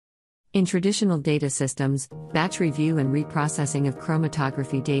In traditional data systems, batch review and reprocessing of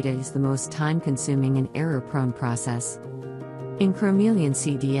chromatography data is the most time-consuming and error-prone process. In Chromeleon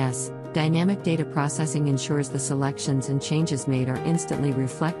CDS, dynamic data processing ensures the selections and changes made are instantly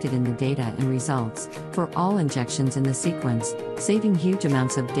reflected in the data and results, for all injections in the sequence, saving huge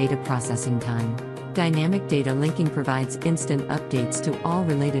amounts of data processing time. Dynamic data linking provides instant updates to all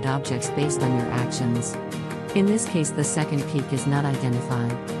related objects based on your actions. In this case, the second peak is not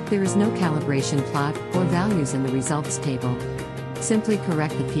identified. There is no calibration plot or values in the results table. Simply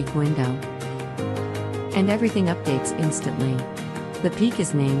correct the peak window, and everything updates instantly. The peak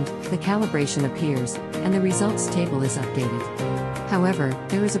is named, the calibration appears, and the results table is updated. However,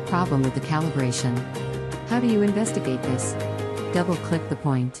 there is a problem with the calibration. How do you investigate this? Double-click the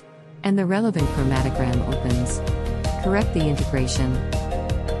point, and the relevant chromatogram opens. Correct the integration,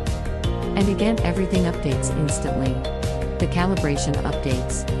 and again everything updates instantly. The calibration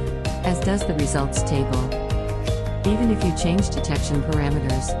updates, as does the results table, even if you change detection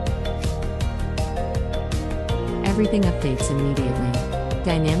parameters. Everything updates immediately.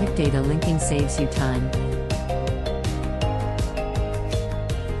 Dynamic data linking saves you time.